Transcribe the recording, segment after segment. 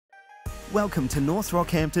Welcome to North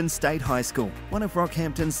Rockhampton State High School, one of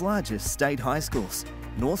Rockhampton's largest state high schools.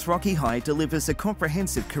 North Rocky High delivers a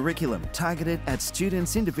comprehensive curriculum targeted at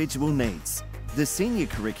students' individual needs. The senior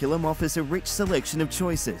curriculum offers a rich selection of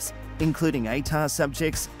choices, including ATAR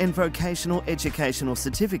subjects and vocational educational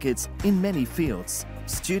certificates in many fields.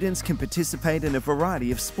 Students can participate in a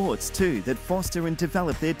variety of sports too that foster and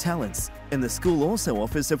develop their talents, and the school also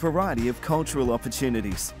offers a variety of cultural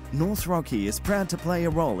opportunities. North Rocky is proud to play a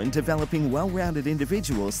role in developing well-rounded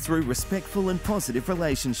individuals through respectful and positive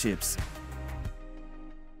relationships.